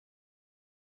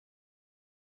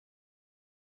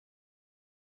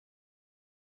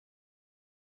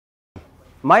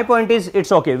My point is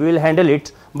it's okay, we will handle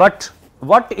it, but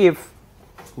what if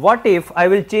I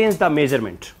will change the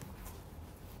measurement?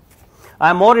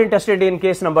 I am more interested in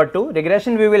case number 2.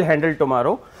 Regression we will handle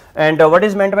tomorrow. And what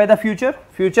is meant by the future?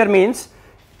 Future means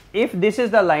if this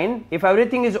is the line, if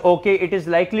everything is okay, it is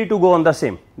likely to go on the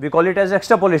same. We call it as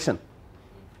extrapolation.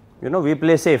 You know, we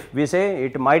play safe. We say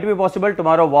it might be possible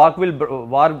tomorrow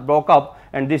war broke up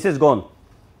and this is gone.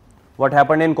 What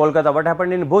happened in Kolkata? What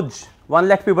happened in Bhuj? 1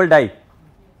 lakh people die,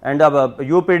 and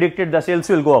you predicted the sales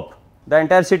will go up. The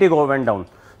entire city went down.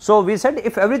 So we said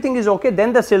if everything is okay,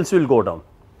 then the sales will go down,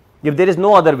 if there is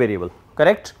no other variable,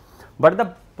 correct? But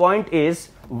the point is,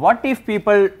 what if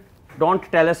people don't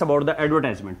tell us about the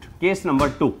advertisement? Case number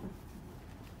 2.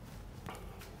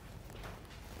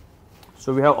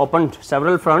 So we have opened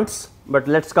several fronts, but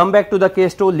let's come back to the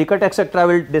case 2. Likert etc.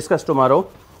 will discuss tomorrow.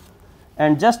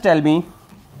 And just tell me,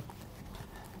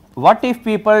 what if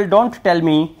people don't tell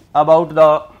me about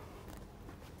the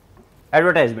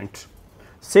advertisement?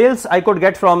 Sales I could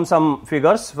get from some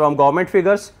figures, from government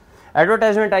figures.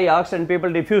 Advertisement I asked and people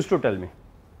refused to tell me.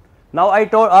 Now I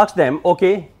asked them,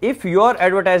 okay, if your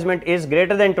advertisement is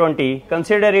greater than 20,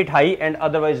 consider it high and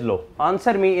otherwise low.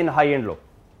 Answer me in high and low.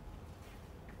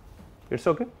 It's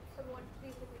okay?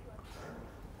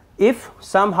 If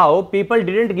somehow people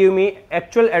didn't give me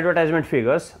actual advertisement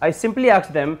figures, I simply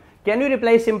asked them, can you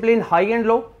reply simply in high and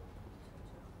low?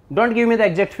 Don't give me the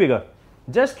exact figure.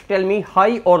 Just tell me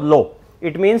high or low.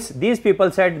 It means these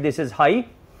people said this is high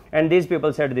and these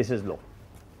people said this is low.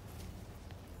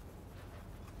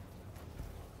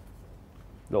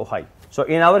 Low, high. So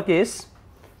in our case,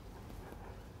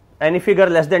 any figure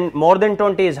more than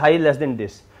 20 is high, less than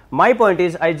this. My point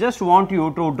is, I just want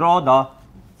you to draw the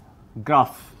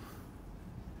graph.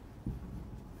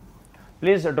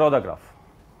 Please draw the graph.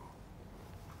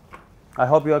 I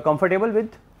hope you are comfortable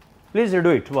with. Please do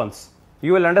it once.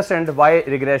 You will understand why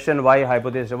regression, why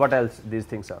hypothesis, what else these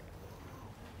things are.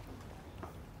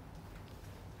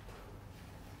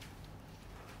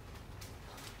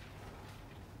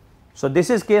 So this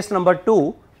is case number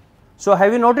 2. So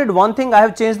have you noted one thing? I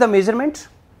have changed the measurement.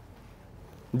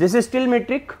 This is still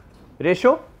metric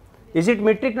ratio. Is it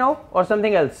metric now or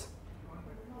something else?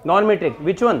 Non-metric.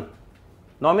 Which one?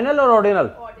 Nominal or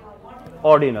ordinal?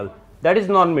 Ordinal. That is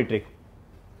non-metric.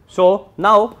 So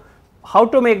now how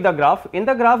to make the graph? In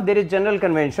the graph there is general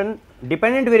convention.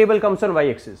 Dependent variable comes on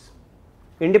y-axis.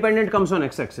 Independent comes on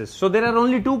x-axis. So there are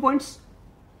only 2 points.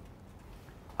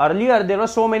 Earlier there were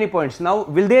so many points. Now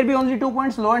will there be only 2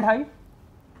 points, low and high?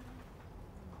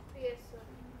 Yes, sir.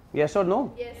 Yes or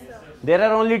no? Yes, sir. There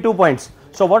are only 2 points.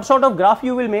 So what sort of graph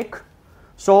you will make?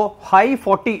 So high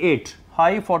 48,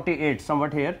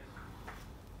 somewhat here,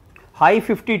 high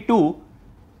 52,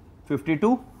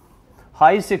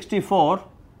 high 64.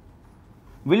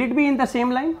 Will it be in the same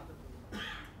line?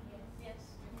 Yes.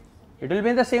 It will be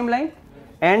in the same line.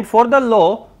 And for the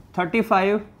low,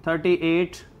 35,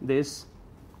 38, this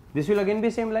will again be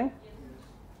same line.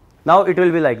 Now it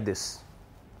will be like this.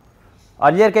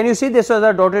 Earlier, can you see this was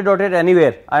a dotted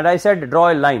anywhere, and I said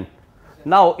draw a line.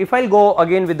 Now if I go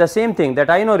again with the same thing that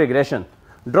I know regression,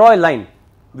 draw a line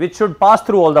which should pass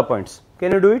through all the points.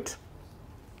 Can you do it?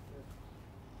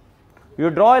 You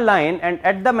draw a line and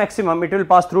at the maximum it will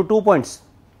pass through 2 points.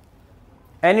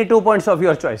 Any 2 points of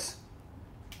your choice,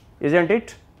 isn't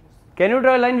it? Can you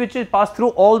draw a line which will pass through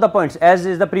all the points, as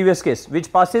is the previous case,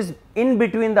 which passes in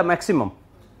between the maximum?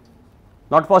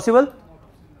 Not possible?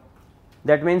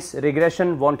 That means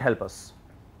regression won't help us.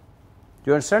 Do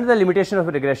you understand the limitation of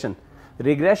regression?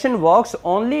 Regression works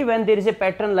only when there is a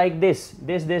pattern like this,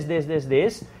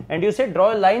 and you say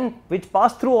draw a line which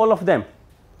pass through all of them.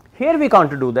 Here we can't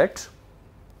do that.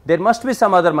 There must be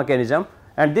some other mechanism,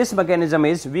 and this mechanism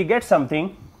is we get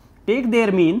something, take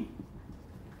their mean,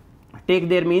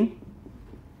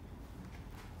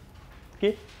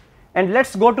 okay, and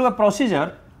let's go to a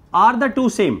procedure. Are the two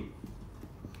same?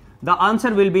 The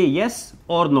answer will be yes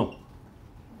or no.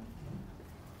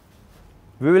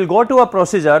 We will go to a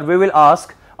procedure, we will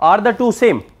ask, are the two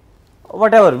same?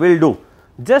 Whatever we will do.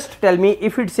 Just tell me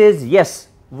if it says yes,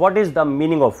 what is the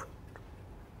meaning of it?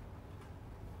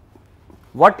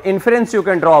 What inference you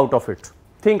can draw out of it?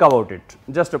 Think about it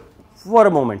just for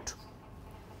a moment.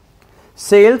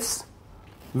 Sales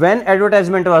when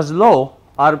advertisement was low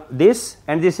are this,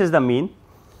 and this is the mean.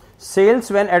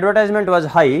 Sales when advertisement was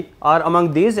high are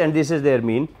among these, and this is their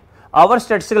mean. Our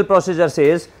statistical procedure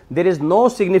says there is no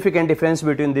significant difference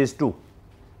between these two.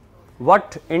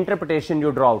 What interpretation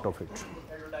you draw out of it?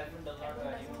 Advertisement does not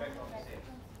have any impact on sales.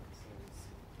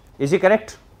 Is it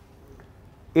correct?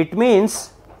 It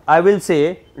means I will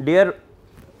say, dear,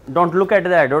 don't look at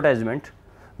the advertisement.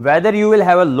 whether you will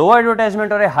have a low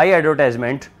advertisement or a high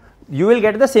advertisement, you will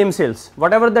get the same sales.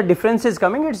 Whatever the difference is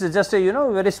coming, it's just a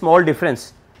very small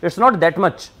difference. It's not that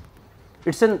much.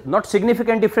 It's a not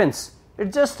significant difference.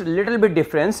 It's just a little bit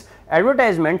difference.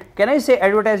 Advertisement, can I say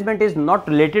advertisement is not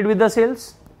related with the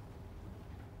sales?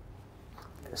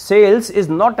 Sales is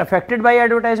not affected by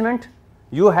advertisement.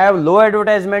 You have low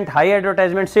advertisement, high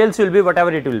advertisement, sales will be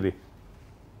whatever it will be.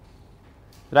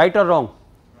 Right or wrong?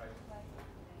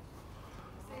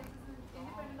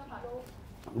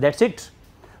 That's it.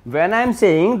 When I am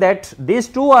saying that these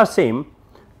two are same,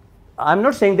 I am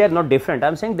not saying they are not different, I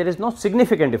am saying there is no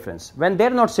significant difference. When they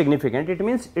are not significant, it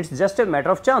means it is just a matter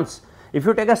of chance. If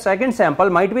you take a second sample,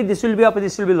 might be this will be up,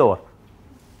 this will be lower.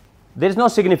 There is no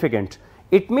significant.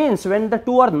 It means when the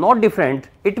two are not different,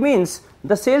 it means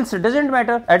the sales does not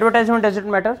matter, advertisement does not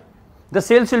matter, the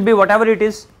sales will be whatever it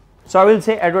is. So, I will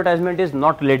say advertisement is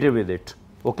not related with it.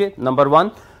 Okay, number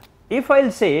one. If I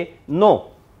will say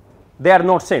no, they are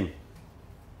not same,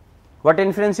 what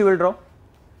inference you will draw?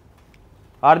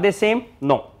 Are they same?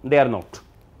 No, they are not.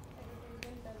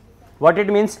 What it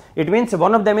means? It means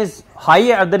one of them is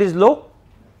high, other is low.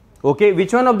 Okay,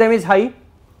 which one of them is high?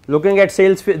 Looking at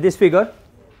sales, this figure,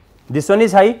 this one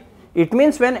is high. It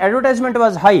means when advertisement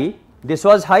was high, this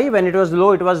was high, when it was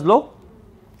low, it was low.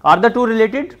 Are the two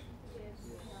related?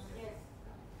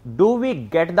 Do we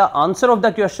get the answer of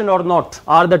the question or not?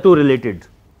 Are the two related?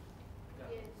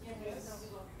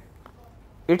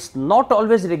 It's not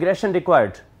always regression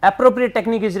required. Appropriate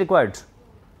technique is required.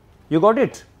 You got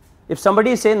it? If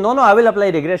somebody is saying, no, I will apply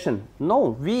regression.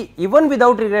 No, even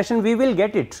without regression, we will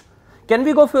get it. Can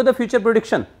we go for the future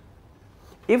prediction?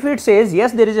 If it says,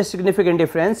 yes, there is a significant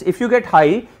difference. If you get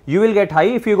high, you will get high.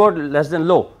 If you got less than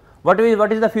low, what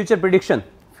is the future prediction?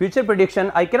 Future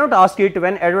prediction, I cannot ask it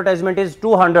when advertisement is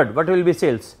 200, what will be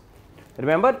sales?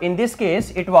 Remember, in this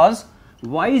case, it was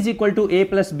y is equal to a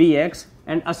plus bx,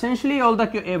 and essentially all the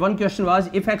one question was,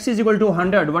 if x is equal to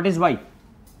 100, what is y?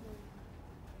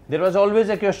 There was always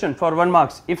a question for 1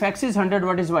 marks. If x is 100,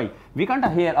 what is y? We can't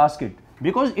here ask it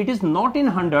because it is not in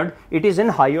 100, it is in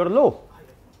high or low.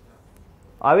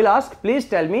 I will ask, please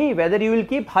tell me whether you will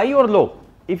keep high or low.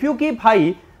 If you keep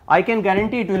high, I can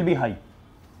guarantee it will be high.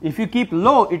 If you keep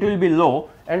low, it will be low.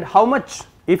 And how much?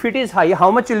 If it is high, how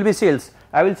much will be sales?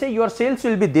 I will say your sales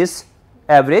will be this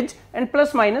average, and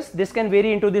plus minus this can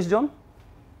vary into this zone.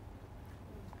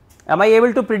 Am I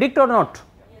able to predict or not?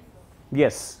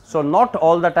 Yes. So, not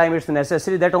all the time it is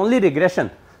necessary, that only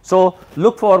regression. So,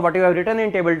 look for what you have written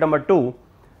in table number 2.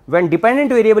 When dependent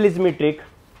variable is metric,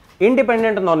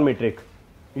 independent or non-metric,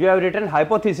 you have written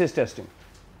hypothesis testing.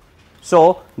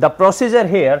 So, the procedure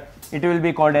here, it will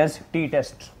be called as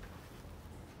t-test.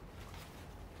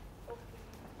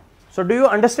 So, do you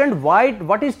understand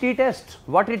what is t-test,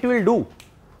 what it will do?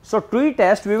 So,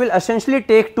 t-test, we will essentially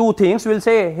take two things, we will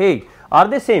say, hey, are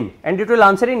they same, and it will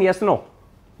answer in yes, no,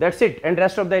 that is it, and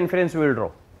rest of the inference we will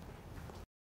draw.